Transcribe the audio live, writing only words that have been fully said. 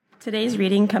Today's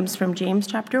reading comes from James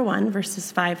chapter 1,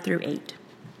 verses 5 through 8.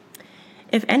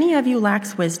 If any of you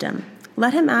lacks wisdom,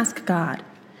 let him ask God,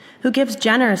 who gives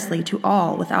generously to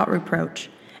all without reproach,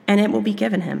 and it will be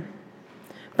given him.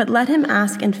 But let him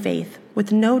ask in faith,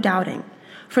 with no doubting,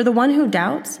 for the one who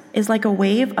doubts is like a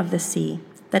wave of the sea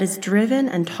that is driven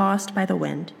and tossed by the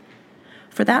wind.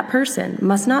 For that person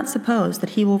must not suppose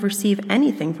that he will receive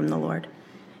anything from the Lord.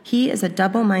 He is a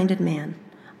double-minded man,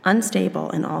 unstable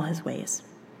in all his ways.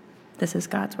 This is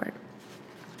God's word.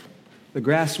 The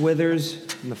grass withers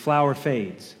and the flower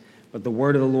fades, but the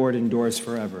word of the Lord endures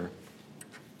forever.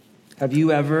 Have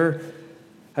you ever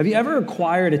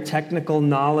acquired a technical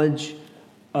knowledge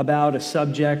about a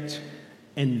subject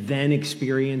and then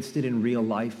experienced it in real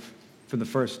life for the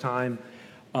first time?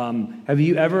 Have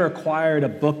you ever acquired a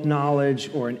book knowledge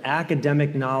or an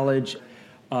academic knowledge?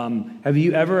 Have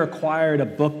you ever acquired a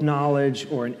book knowledge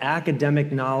or an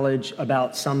academic knowledge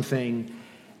about something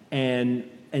and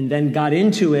then got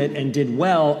into it and did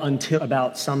well until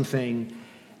about something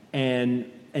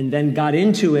and then got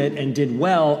into it and did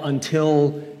well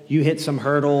until you hit some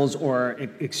hurdles or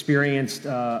experienced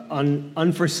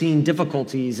unforeseen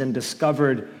difficulties and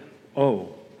discovered,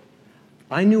 oh,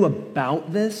 I knew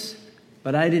about this,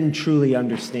 but I didn't truly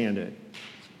understand it.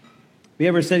 Have you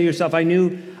ever said to yourself, I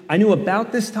knew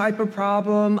about this type of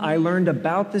problem, I learned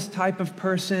about this type of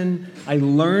person, I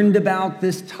learned about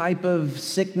this type of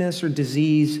sickness or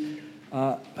disease,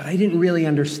 but I didn't really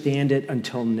understand it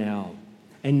until now.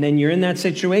 And then you're in that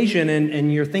situation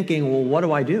and you're thinking, well, what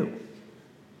do I do?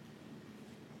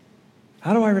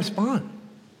 How do I respond?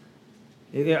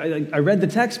 I read the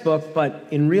textbook, but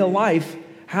in real life,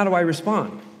 how do I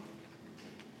respond?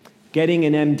 Getting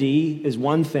an MD is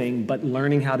one thing, but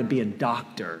learning how to be a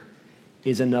doctor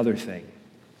is another thing.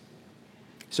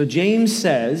 So James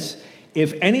says,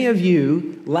 if any of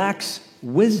you lacks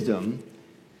wisdom,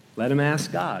 let him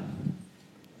ask God.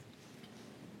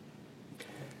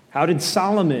 How did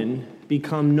Solomon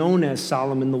become known as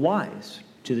Solomon the Wise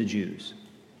to the Jews?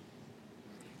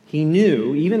 He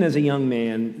knew, even as a young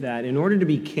man, that in order to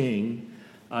be king,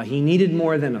 he needed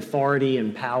more than authority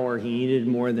and power. He needed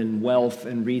more than wealth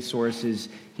and resources.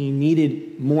 He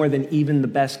needed more than even the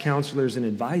best counselors and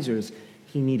advisors.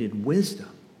 He needed wisdom.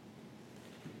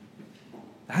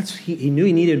 He knew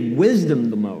he needed wisdom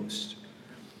the most.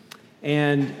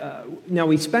 And now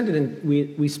we spent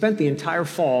the entire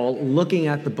fall looking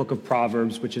at the book of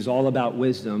Proverbs, which is all about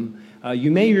wisdom.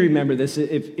 You may remember this.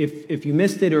 If you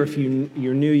missed it or if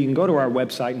you're new, you can go to our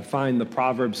website and find the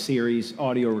Proverbs series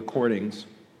audio recordings.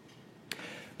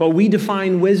 But we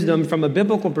define wisdom from a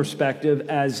biblical perspective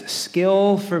as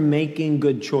skill for making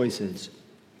good choices.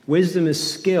 Wisdom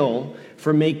is skill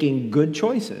for making good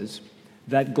choices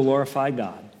that glorify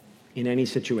God in any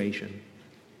situation.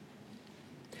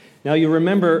 Now, you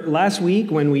remember last week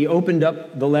when we opened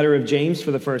up the letter of James for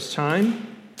the first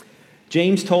time,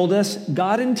 James told us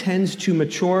God intends to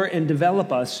mature and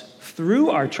develop us through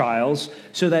our trials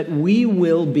so that we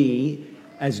will be,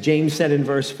 as James said in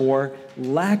verse 4,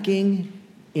 lacking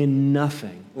in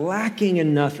nothing. Lacking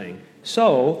in nothing.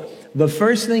 So, the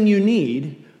first thing you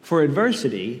need for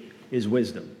adversity is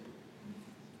wisdom.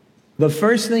 The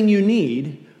first thing you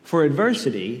need for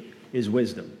adversity is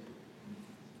wisdom.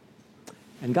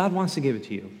 And God wants to give it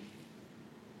to you.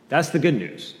 That's the good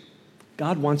news.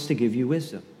 God wants to give you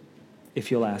wisdom if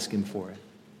you'll ask him for it.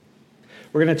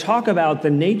 We're going to talk about the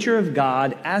nature of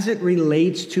God as it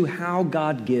relates to how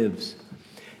God gives.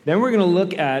 Then we're going to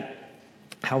look at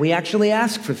how we actually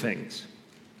ask for things.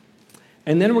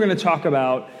 And then we're going to talk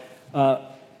about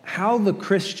how the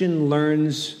Christian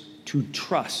learns to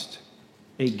trust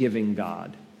a giving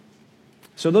God.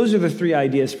 So those are the three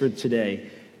ideas for today.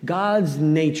 God's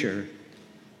nature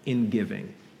in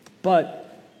giving,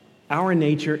 but our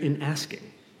nature in asking.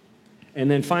 And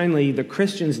then finally, the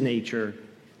Christian's nature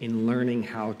in learning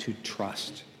how to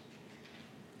trust.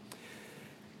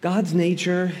 God's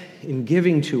nature in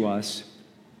giving to us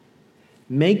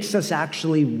makes us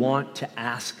actually want to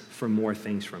ask for more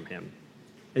things from him.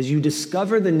 As you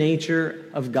discover the nature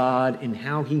of God and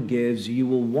how he gives, you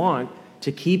will want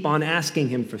to keep on asking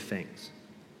him for things.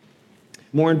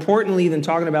 More importantly than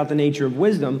talking about the nature of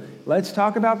wisdom, let's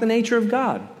talk about the nature of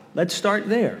God. Let's start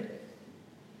there.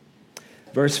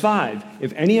 Verse 5,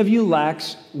 if any of you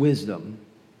lacks wisdom,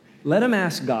 let him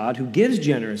ask God, who gives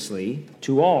generously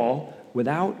to all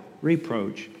without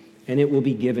reproach, and it will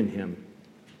be given him.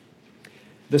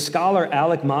 The scholar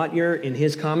Alec Motyer, in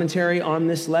his commentary on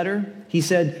this letter, he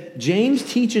said, James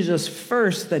teaches us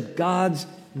first that God's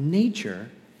nature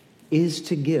is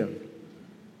to give.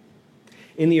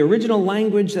 In the original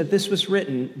language that this was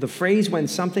written, the phrase went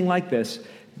something like this: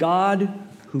 God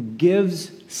who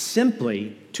gives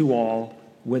simply to all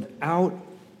without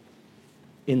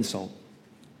insult.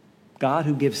 God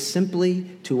who gives simply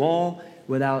to all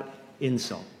without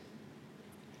insult.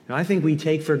 Now, I think we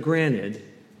take for granted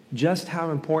just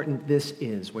how important this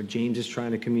is, what James is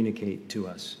trying to communicate to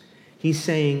us. He's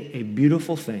saying a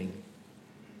beautiful thing.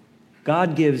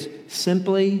 God gives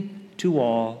simply to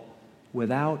all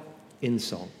without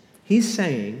insult. He's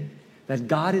saying that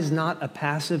God is not a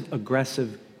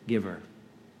passive-aggressive giver.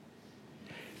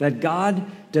 That God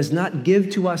does not give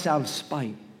to us out of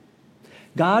spite.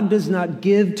 God does not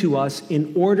give to us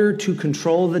in order to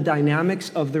control the dynamics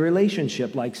of the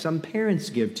relationship like some parents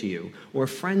give to you, or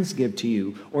friends give to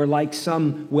you, or like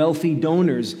some wealthy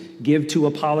donors give to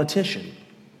a politician.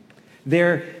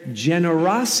 Their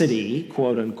generosity,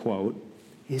 quote unquote,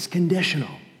 is conditional.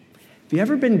 Have you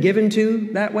ever been given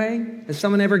to that way? Has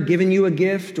someone ever given you a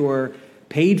gift or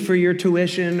paid for your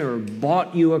tuition or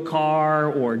bought you a car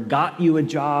or got you a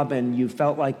job and you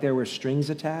felt like there were strings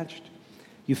attached?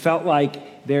 You felt like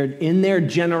in their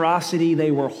generosity,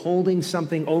 they were holding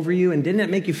something over you, and didn't it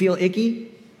make you feel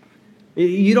icky?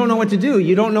 You don't know what to do.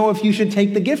 You don't know if you should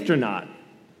take the gift or not.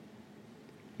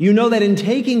 You know that in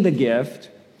taking the gift,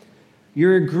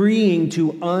 you're agreeing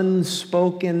to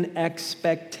unspoken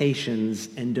expectations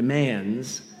and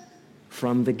demands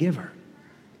from the giver.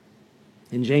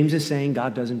 And James is saying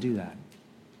God doesn't do that.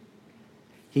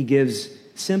 He gives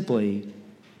simply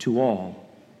to all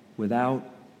without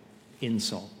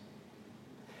insult.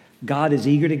 God is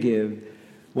eager to give.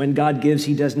 When God gives,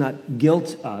 he does not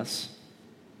guilt us.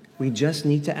 We just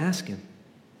need to ask him.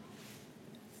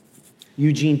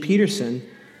 Eugene Peterson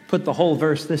put the whole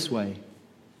verse this way.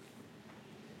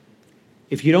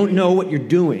 If you don't know what you're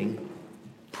doing,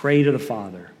 pray to the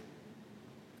Father.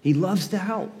 He loves to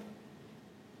help.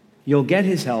 You'll get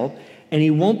his help, and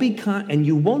you won't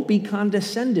be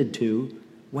condescended to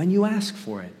when you ask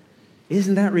for it.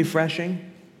 Isn't that refreshing?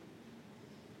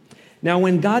 Now,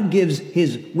 when God gives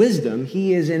his wisdom,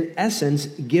 he is in essence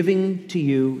giving to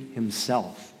you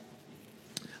himself.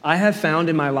 I have found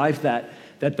in my life that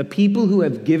the people who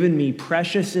have given me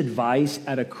precious advice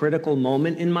at a critical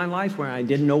moment in my life where I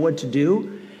didn't know what to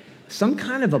do, some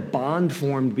kind of a bond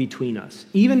formed between us.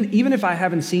 Even if I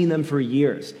haven't seen them for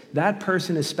years, that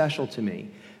person is special to me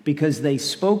because they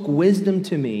spoke wisdom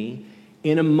to me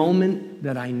in a moment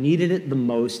that I needed it the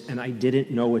most and I didn't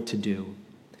know what to do.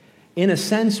 In a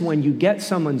sense, when you get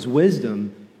someone's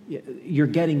wisdom, you're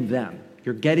getting them.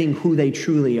 You're getting who they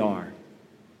truly are.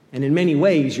 And in many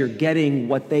ways, you're getting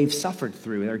what they've suffered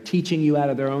through. They're teaching you out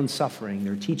of their own suffering.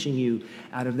 They're teaching you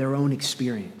out of their own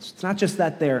experience. It's not just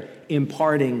that they're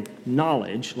imparting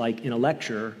knowledge, like in a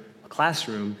lecture, a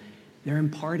classroom. They're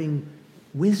imparting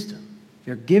wisdom.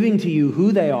 They're giving to you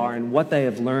who they are and what they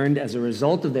have learned as a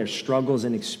result of their struggles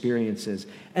and experiences.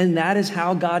 And that is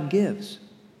how God gives.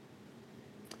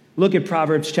 Look at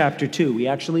Proverbs chapter 2. We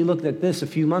actually looked at this a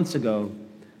few months ago.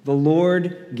 The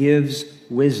Lord gives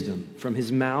wisdom. From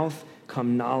his mouth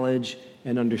come knowledge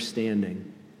and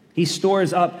understanding. He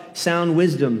stores up sound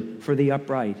wisdom for the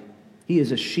upright. He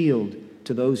is a shield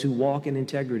to those who walk in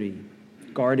integrity,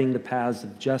 guarding the paths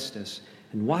of justice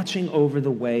and watching over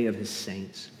the way of his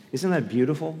saints. Isn't that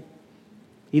beautiful?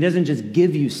 He doesn't just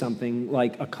give you something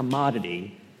like a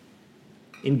commodity.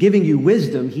 In giving you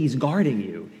wisdom, he's guarding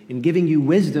you. In giving you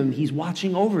wisdom, he's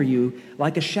watching over you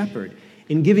like a shepherd.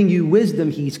 In giving you wisdom,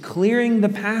 he's clearing the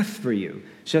path for you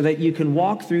so that you can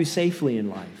walk through safely in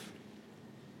life.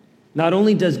 Not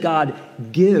only does God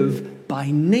give by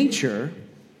nature,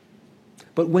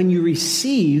 but when you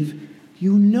receive,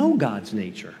 you know God's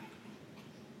nature.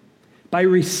 By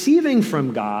receiving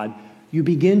from God, you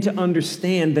begin to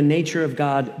understand the nature of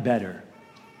God better.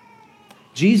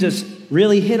 Jesus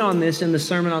really hit on this in the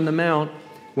Sermon on the Mount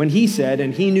when he said,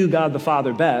 and he knew God the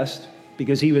Father best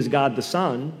because he was God the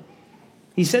Son,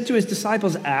 he said to his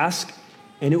disciples, ask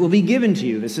and it will be given to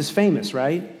you. This is famous,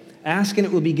 right? Ask and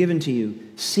it will be given to you.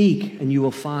 Seek and you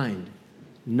will find.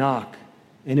 Knock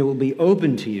and it will be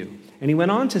opened to you. And he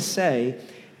went on to say,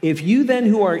 if you then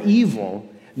who are evil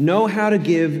know how to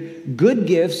give good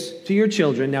gifts to your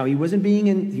children. Now he wasn't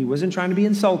trying to be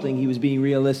insulting, he was being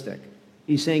realistic.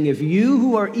 He's saying, if you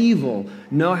who are evil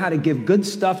know how to give good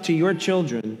stuff to your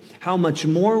children, how much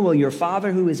more will your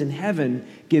Father who is in heaven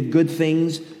give good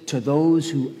things to those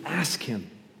who ask him?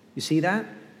 You see that?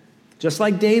 Just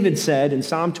like David said in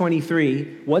Psalm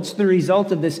 23, what's the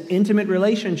result of this intimate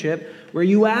relationship where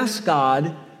you ask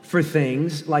God for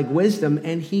things like wisdom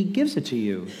and he gives it to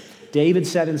you? David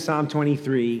said in Psalm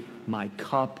 23, my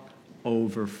cup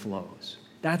overflows.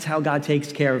 That's how God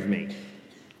takes care of me.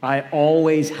 I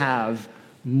always have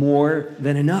more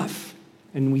than enough.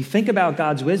 And we think about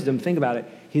God's wisdom, think about it.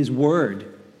 His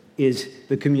word is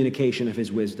the communication of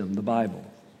his wisdom, the Bible.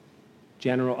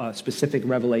 Specific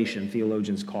revelation,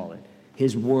 theologians call it.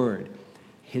 His word.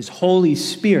 His Holy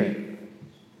Spirit,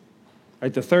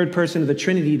 right? The third person of the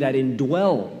Trinity that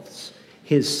indwells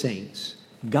his saints,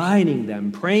 guiding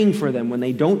them, praying for them when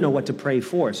they don't know what to pray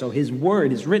for. So his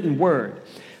word, his written word.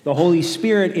 The Holy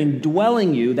Spirit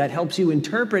indwelling you that helps you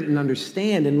interpret and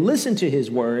understand and listen to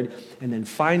his word. And then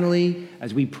finally,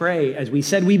 as we pray, as we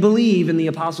said we believe in the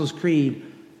Apostles' Creed,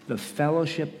 the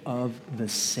fellowship of the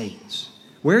saints.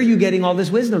 Where are you getting all this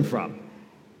wisdom from?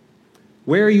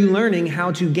 Where are you learning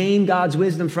how to gain God's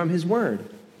wisdom from his word?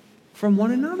 From one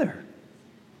another.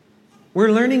 We're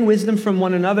learning wisdom from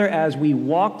one another as we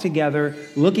walk together,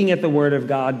 looking at the word of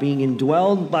God, being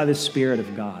indwelled by the Spirit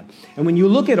of God. And when you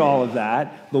look at all of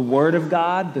that, the word of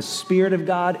God, the Spirit of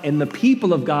God, and the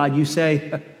people of God, you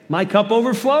say, my cup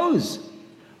overflows.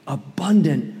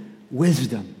 Abundant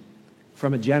wisdom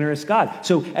from a generous God.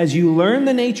 So as you learn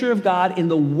the nature of God in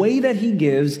the way that he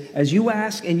gives, as you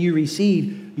ask and you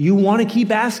receive, you want to keep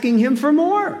asking him for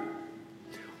more.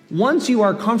 Once you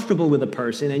are comfortable with a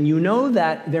person and you know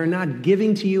that they're not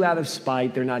giving to you out of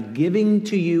spite, they're not giving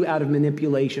to you out of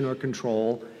manipulation or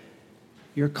control,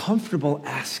 you're comfortable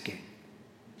asking.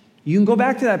 You can go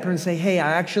back to that person and say, hey,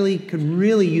 I actually could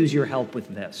really use your help with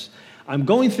this. I'm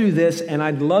going through this and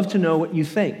I'd love to know what you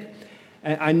think.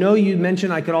 And I know you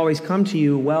mentioned I could always come to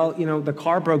you. Well, the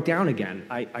car broke down again.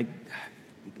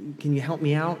 Can you help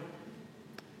me out?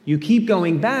 You keep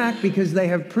going back because they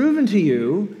have proven to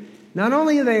you not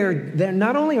only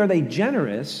are they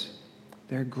generous,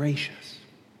 they're gracious.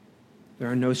 There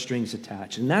are no strings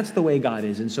attached. And that's the way God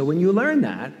is. And so when you learn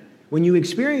that, when you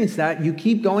experience that, you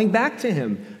keep going back to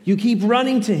him. You keep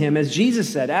running to him. As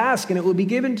Jesus said, ask and it will be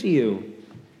given to you.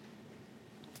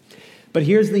 But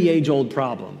here's the age-old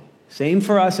problem. Same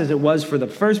for us as it was for the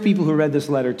first people who read this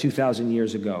letter 2,000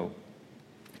 years ago.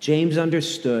 James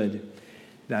understood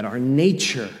that our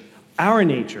nature,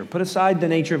 put aside the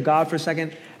nature of God for a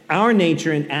second, our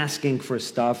nature in asking for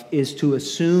stuff is to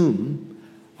assume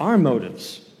our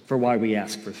motives for why we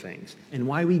ask for things and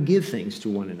why we give things to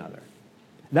one another.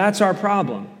 That's our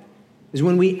problem, is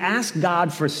when we ask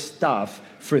God for stuff,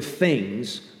 for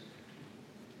things,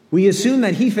 we assume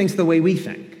that he thinks the way we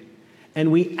think.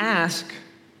 And we ask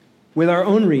with our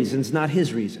own reasons, not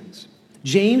his reasons.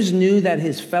 James knew that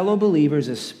his fellow believers,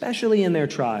 especially in their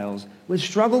trials, would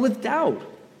struggle with doubt.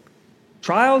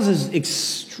 Trials is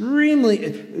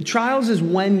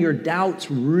when your doubts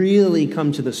really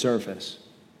come to the surface.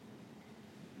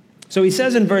 So he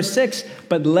says in verse 6,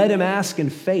 but let him ask in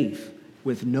faith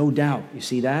with no doubt. You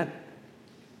see that?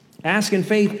 Ask in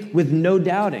faith with no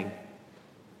doubting.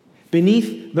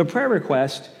 Beneath the prayer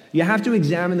request, you have to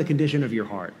examine the condition of your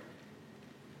heart.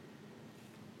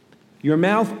 Your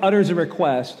mouth utters a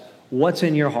request. What's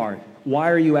in your heart? Why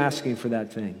are you asking for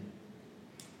that thing?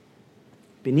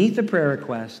 Beneath the prayer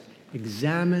request,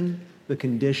 examine the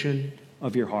condition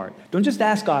of your heart. Don't just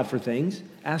ask God for things.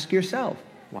 Ask yourself,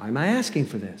 why am I asking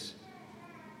for this?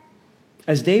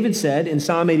 As David said in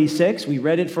Psalm 86, we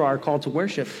read it for our call to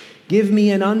worship, give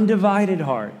me an undivided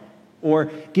heart, or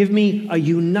give me a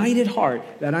united heart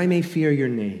that I may fear your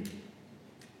name.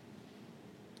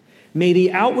 May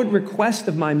the outward request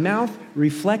of my mouth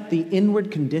reflect the inward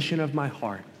condition of my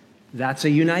heart. That's a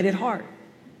united heart.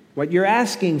 What you're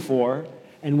asking for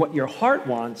and what your heart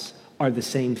wants are the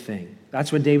same thing.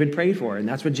 That's what David prayed for, and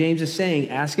that's what James is saying.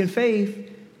 Ask in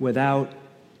faith without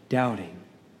doubting.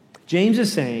 James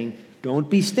is saying, don't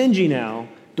be stingy now.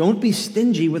 Don't be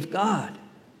stingy with God.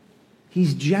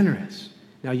 He's generous.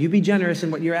 Now you be generous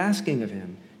in what you're asking of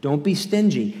him. Don't be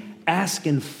stingy. Ask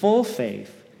in full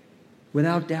faith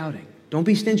without doubting. Don't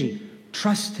be stingy.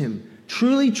 Trust him.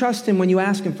 Truly trust him when you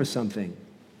ask him for something.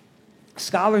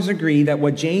 Scholars agree that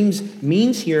what James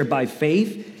means here by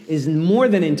faith is more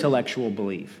than intellectual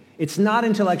belief. It's not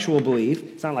intellectual belief.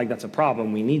 It's not like that's a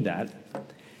problem. We need that.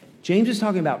 James is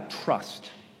talking about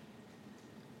trust.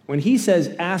 When he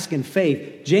says ask in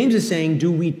faith, James is saying,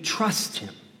 do we trust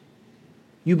him?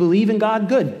 You believe in God?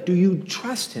 Good. Do you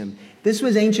trust him? This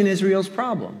was ancient Israel's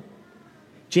problem.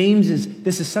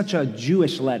 This is such a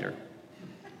Jewish letter,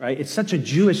 right? It's such a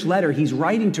Jewish letter. He's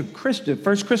writing to Christians.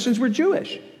 First Christians were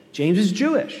Jewish. James is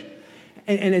Jewish.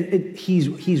 And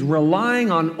he's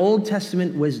relying on Old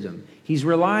Testament wisdom. He's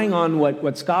relying on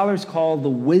what scholars call the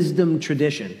wisdom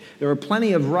tradition. There are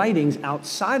plenty of writings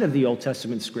outside of the Old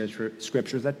Testament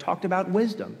scriptures that talked about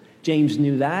wisdom. James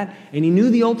knew that, and he knew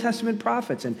the Old Testament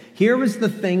prophets. And here was the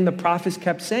thing the prophets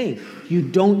kept saying. You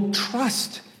don't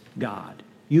trust God.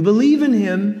 You believe in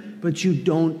him, but you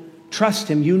don't trust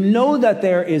him. You know that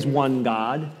there is one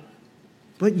God,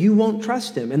 but you won't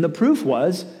trust him. And the proof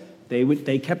was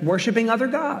they kept worshiping other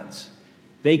gods.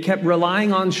 They kept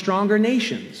relying on stronger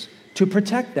nations to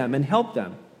protect them and help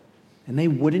them. And they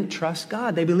wouldn't trust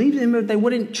God. They believed in him, but they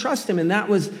wouldn't trust him. And that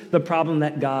was the problem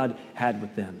that God had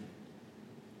with them.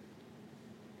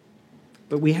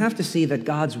 But we have to see that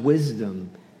God's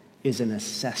wisdom is a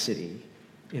necessity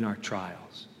in our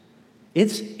trials.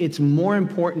 It's more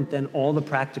important than all the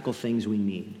practical things we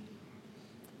need.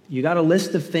 You got a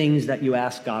list of things that you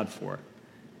ask God for,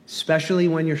 especially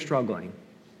when you're struggling.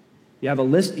 You have a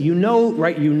list, you know,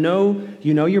 right? You know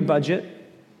your budget.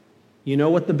 You know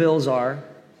what the bills are.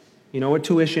 You know what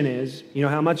tuition is. You know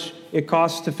how much it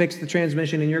costs to fix the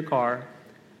transmission in your car.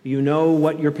 You know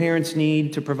what your parents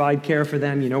need to provide care for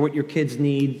them. You know what your kids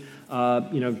need,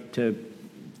 you know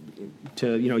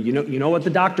what the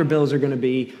doctor bills are going to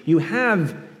be. You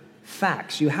have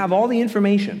facts. You have all the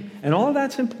information, and all of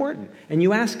that's important. And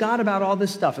you ask God about all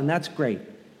this stuff, and that's great.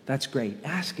 That's great.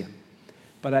 Ask him.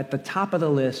 But at the top of the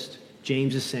list,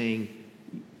 James is saying,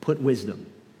 put wisdom.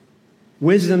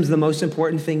 Wisdom's the most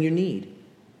important thing you need.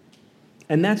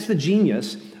 And that's the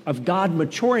genius of God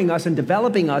maturing us and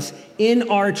developing us in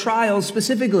our trials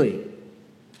specifically.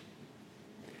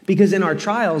 Because in our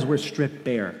trials, we're stripped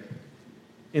bare.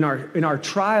 In our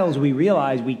trials, we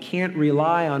realize we can't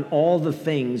rely on all the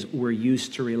things we're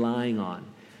used to relying on.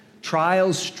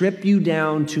 Trials strip you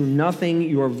down to nothing.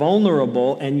 You're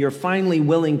vulnerable, and you're finally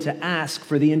willing to ask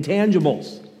for the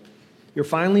intangibles. You're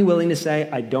finally willing to say,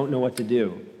 I don't know what to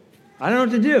do. I don't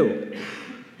know what to do.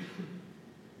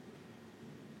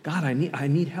 God, I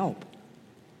need help.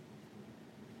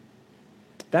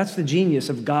 That's the genius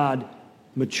of God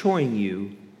maturing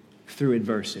you through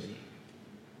adversity.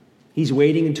 He's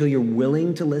waiting until you're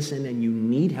willing to listen and you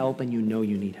need help and you know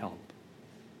you need help.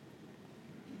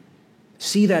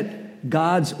 See that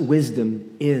God's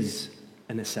wisdom is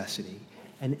a necessity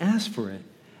and ask for it.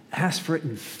 Ask for it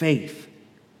in faith,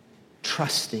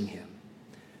 trusting him.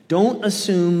 Don't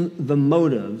assume the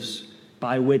motives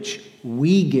by which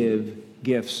we give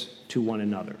gifts to one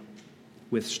another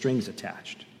with strings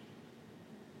attached.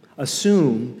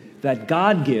 Assume that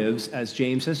God gives, as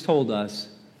James has told us,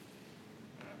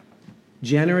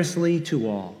 generously to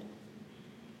all,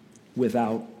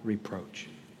 without reproach.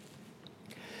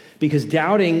 Because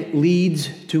doubting leads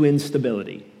to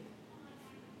instability.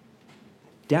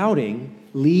 Doubting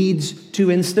leads to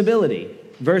instability.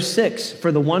 Verse 6,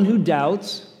 for the one who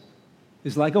doubts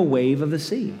is like a wave of the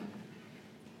sea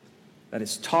that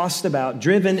is tossed about,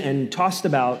 driven and tossed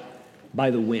about by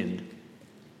the wind.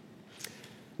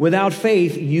 Without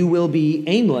faith, you will be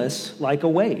aimless like a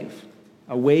wave.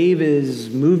 A wave is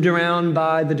moved around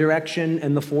by the direction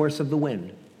and the force of the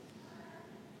wind.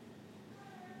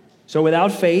 So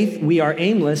without faith, we are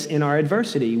aimless in our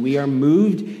adversity. We are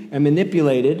moved and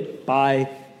manipulated by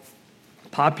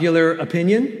popular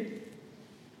opinion,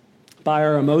 by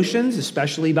our emotions,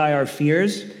 especially by our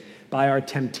fears, by our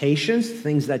temptations,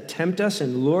 things that tempt us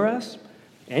and lure us.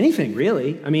 Anything,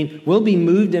 really. I mean, we'll be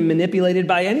moved and manipulated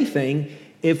by anything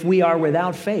if we are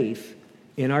without faith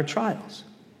in our trials.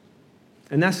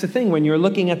 And that's the thing. When you're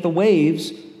looking at the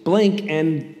waves, blink,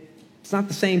 and it's not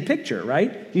the same picture,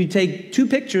 right? You take two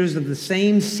pictures of the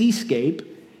same seascape,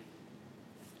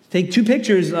 take two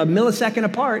pictures a millisecond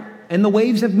apart, and the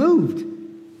waves have moved.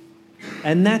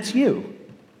 And that's you.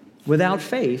 Without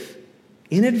faith,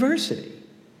 in adversity,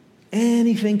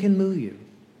 anything can move you.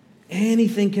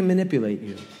 Anything can manipulate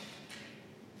you.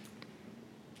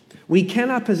 We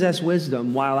cannot possess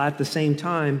wisdom while at the same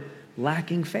time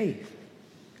lacking faith.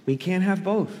 We can't have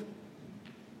both.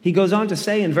 He goes on to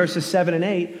say in verses 7 and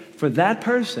 8, for that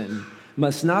person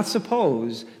must not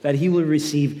suppose that he will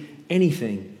receive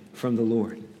anything from the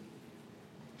Lord.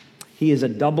 He is a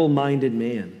double-minded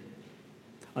man,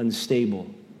 unstable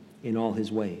in all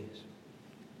his ways.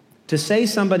 To say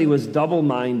somebody was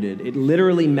double-minded, it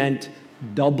literally meant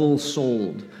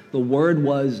double-souled. The word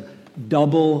was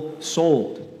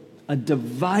double-souled, a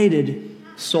divided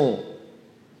soul.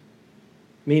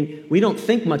 I mean, we don't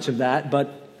think much of that,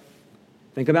 but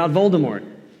think about Voldemort.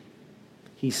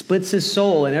 He splits his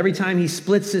soul, and every time he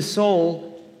splits his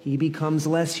soul, he becomes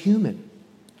less human.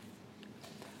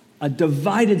 A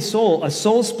divided soul, a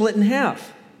soul split in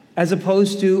half, as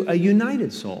opposed to a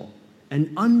united soul,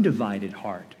 an undivided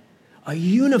heart, a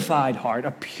unified heart,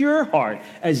 a pure heart,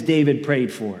 as David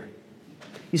prayed for.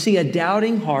 You see, a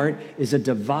doubting heart is a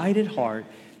divided heart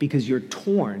because you're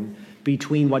torn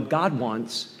between what God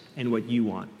wants and what you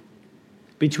want.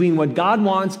 Between what God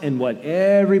wants and what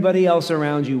everybody else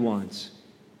around you wants.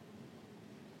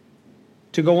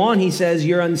 To go on, he says,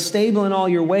 you're unstable in all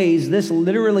your ways. This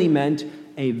literally meant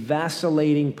a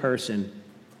vacillating person.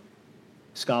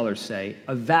 Scholars say,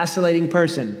 a vacillating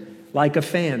person, like a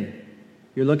fan.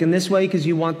 You're looking this way because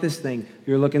you want this thing.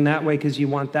 You're looking that way because you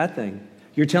want that thing.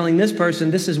 You're telling this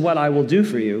person, this is what I will do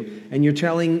for you. And you're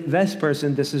telling this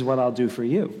person, this is what I'll do for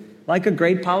you. Like a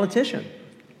great politician.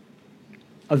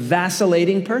 A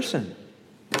vacillating person.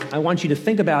 I want you to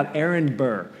think about Aaron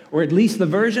Burr, or at least the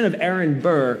version of Aaron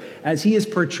Burr as he is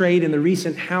portrayed in the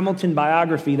recent Hamilton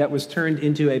biography that was turned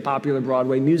into a popular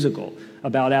Broadway musical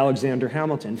about Alexander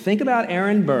Hamilton. Think about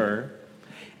Aaron Burr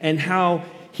and how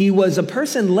he was a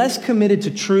person less committed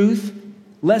to truth,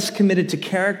 less committed to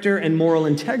character and moral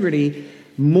integrity,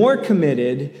 more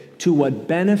committed to what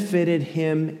benefited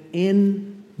him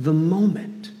in the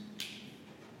moment.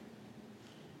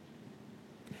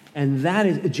 And that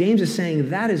is, James is saying,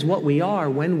 that is what we are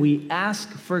when we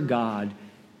ask for God,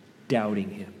 doubting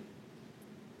him.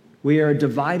 We are a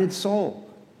divided soul.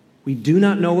 We do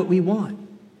not know what we want.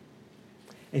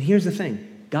 And here's the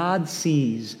thing, God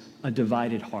sees a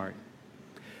divided heart.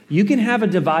 You can have a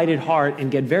divided heart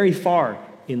and get very far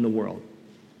in the world.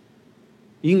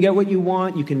 You can get what you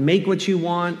want, you can make what you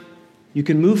want, you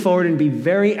can move forward and be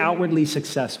very outwardly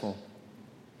successful.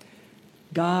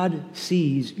 God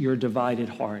sees your divided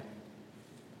heart.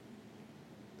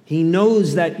 He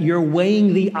knows that you're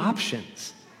weighing the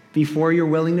options before you're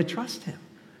willing to trust him.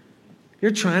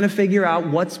 You're trying to figure out,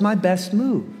 what's my best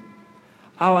move?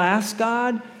 I'll ask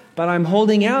God, but I'm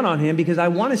holding out on him because I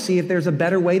want to see if there's a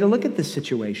better way to look at this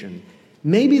situation.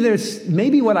 Maybe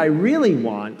what I really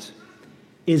want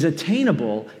is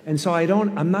attainable, and so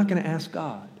I'm not going to ask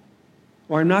God.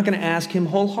 Or I'm not going to ask him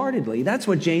wholeheartedly. That's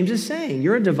what James is saying.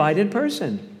 You're a divided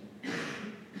person.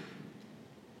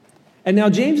 And now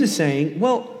James is saying,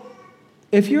 well,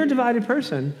 if you're a divided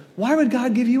person, why would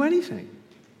God give you anything?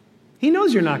 He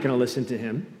knows you're not going to listen to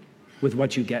him with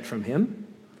what you get from him.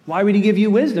 Why would he give you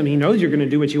wisdom? He knows you're going to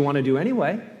do what you want to do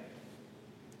anyway.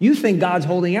 You think God's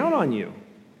holding out on you,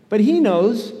 but he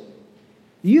knows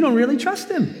you don't really trust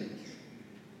him.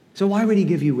 So why would he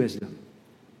give you wisdom?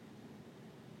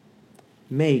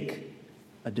 Make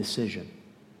a decision.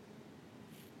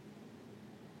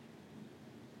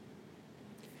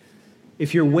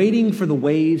 If you're waiting for the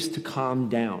waves to calm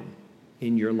down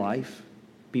in your life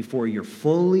before you're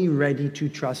fully ready to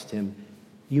trust him,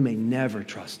 you may never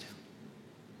trust him.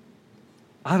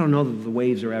 I don't know that the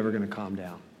waves are ever going to calm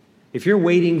down. If you're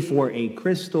waiting for a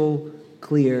crystal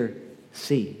clear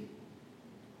sea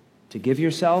to give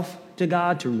yourself to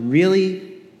God, to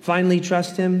really finally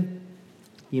trust him,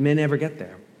 you may never get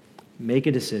there. Make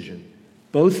a decision.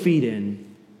 Both feet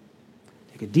in.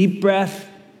 Take a deep breath.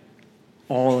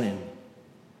 All in.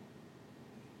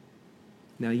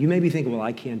 Now, you may be thinking, well,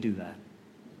 I can't do that.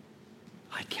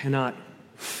 I cannot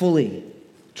fully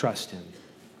trust him.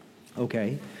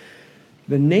 Okay.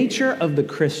 The nature of the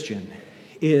Christian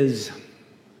is,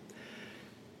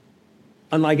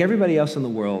 unlike everybody else in the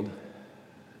world,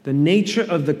 the nature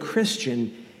of the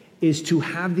Christian is to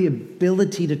have the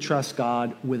ability to trust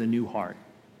God with a new heart,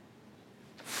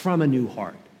 from a new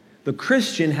heart. The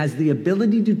Christian has the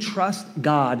ability to trust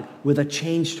God with a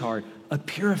changed heart, a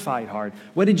purified heart.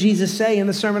 What did Jesus say in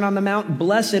the Sermon on the Mount?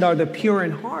 Blessed are the pure in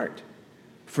heart,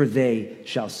 for they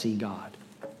shall see God.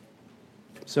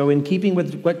 So in keeping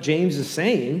with what James is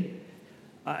saying,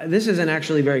 this isn't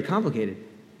actually very complicated.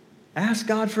 Ask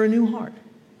God for a new heart.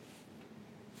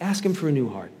 Ask him for a new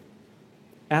heart.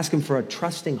 Ask him for a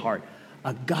trusting heart,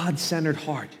 a God-centered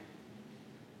heart.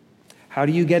 How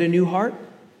do you get a new heart?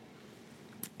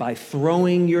 By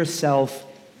throwing yourself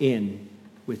in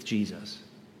with Jesus.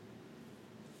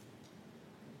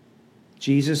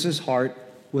 Jesus' heart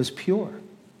was pure.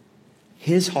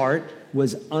 His heart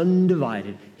was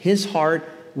undivided. His heart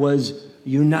was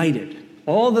united.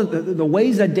 All the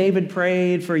ways that David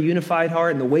prayed for a unified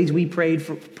heart and the ways we pray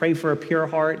for a pure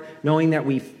heart, knowing that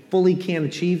we fully can't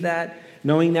achieve that,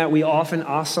 knowing that we often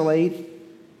oscillate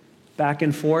back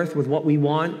and forth with what we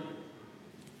want,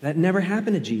 that never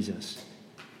happened to Jesus.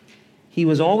 He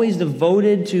was always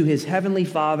devoted to his heavenly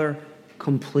Father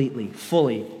completely,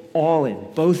 fully, all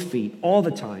in, both feet, all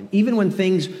the time. Even when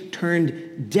things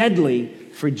turned deadly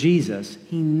for Jesus,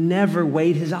 he never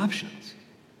weighed his options.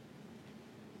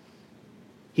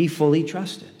 He fully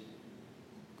trusted.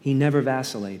 He never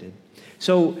vacillated.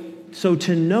 So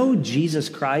to know Jesus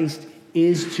Christ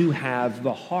is to have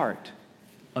the heart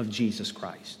of Jesus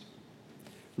Christ.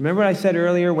 Remember what I said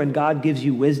earlier, when God gives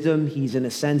you wisdom, he's in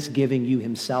a sense giving you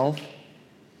himself.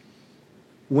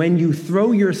 When you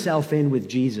throw yourself in with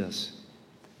Jesus,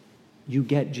 you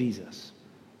get Jesus.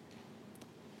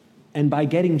 And by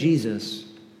getting Jesus,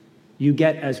 you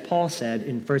get, as Paul said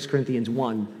in 1 Corinthians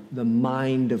 1, the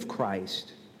mind of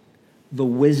Christ, the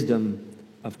wisdom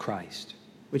of Christ,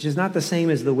 which is not the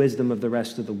same as the wisdom of the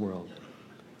rest of the world.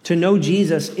 To know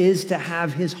Jesus is to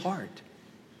have his heart.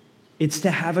 It's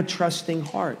to have a trusting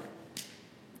heart.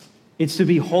 It's to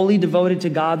be wholly devoted to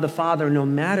God the Father, no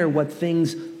matter what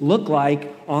things look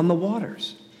like on the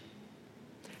waters.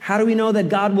 How do we know that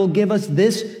God will give us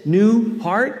this new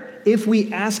heart if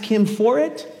we ask him for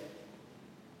it?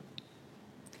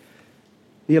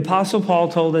 The Apostle Paul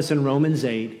told us in Romans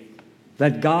 8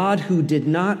 that God, who did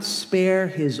not spare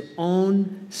his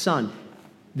own son,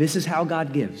 this is how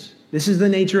God gives. This is the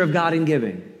nature of God in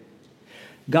giving.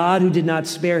 God, who did not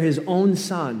spare his own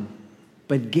son,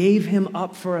 but gave him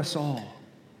up for us all.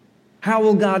 How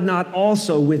will God not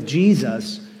also, with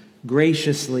Jesus,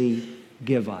 graciously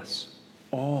give us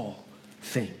all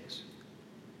things?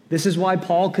 This is why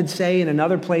Paul could say in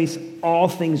another place, all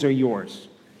things are yours.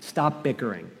 Stop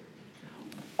bickering.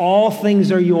 All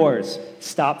things are yours.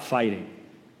 Stop fighting.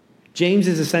 James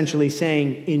is essentially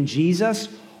saying, in Jesus,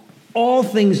 all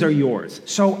things are yours.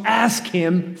 So ask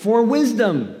him for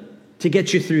wisdom to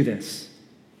get you through this.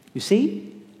 You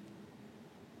see?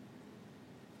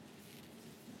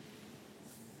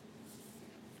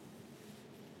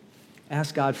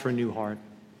 Ask God for a new heart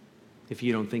if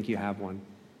you don't think you have one.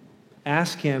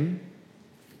 Ask him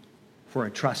for a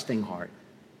trusting heart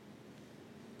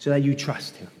so that you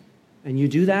trust him. And you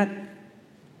do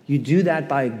that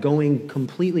by going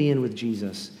completely in with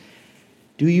Jesus.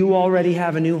 Do you already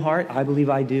have a new heart? I believe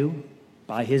I do.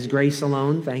 By his grace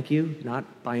alone, thank you,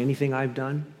 not by anything I've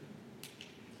done.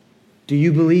 Do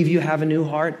you believe you have a new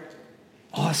heart?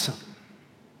 Awesome.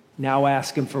 Now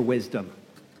ask him for wisdom.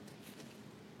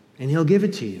 And he'll give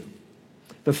it to you.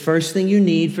 The first thing you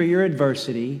need for your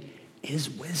adversity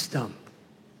is wisdom.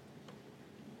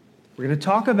 We're going to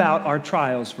talk about our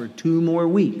trials for 2 more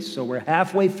weeks, so we're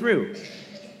halfway through.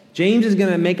 James is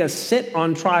going to make us sit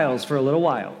on trials for a little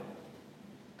while.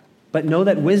 But know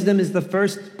that wisdom is the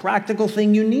first practical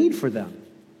thing you need for them.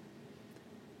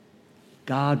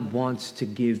 God wants to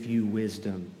give you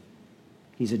wisdom.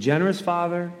 He's a generous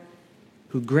Father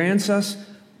who grants us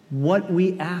what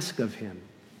we ask of him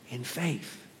in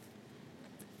faith.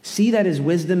 See that his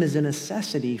wisdom is a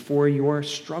necessity for your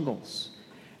struggles,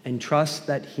 and trust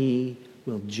that he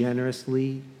will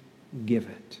generously give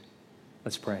it.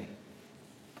 Let's pray.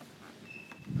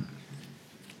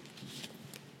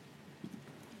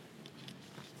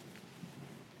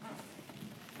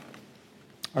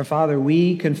 Our Father,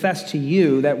 we confess to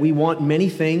you that we want many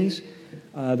things,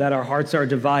 that our hearts are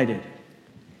divided.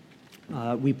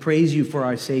 We praise you for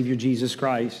our Savior, Jesus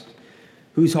Christ,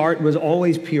 whose heart was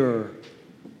always pure,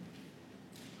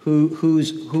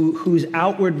 whose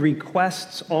outward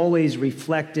requests always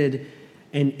reflected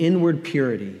an inward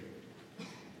purity,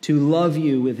 to love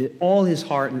you with all his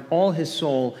heart and all his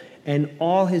soul and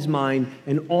all his mind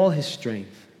and all his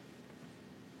strength.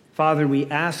 Father, we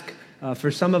ask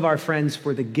for some of our friends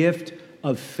for the gift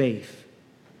of faith,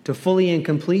 to fully and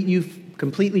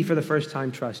completely for the first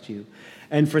time trust you.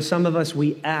 And for some of us,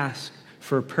 we ask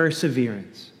for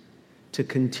perseverance, to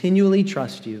continually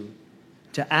trust you,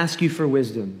 to ask you for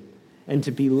wisdom, and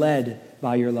to be led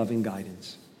by your loving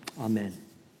guidance. Amen.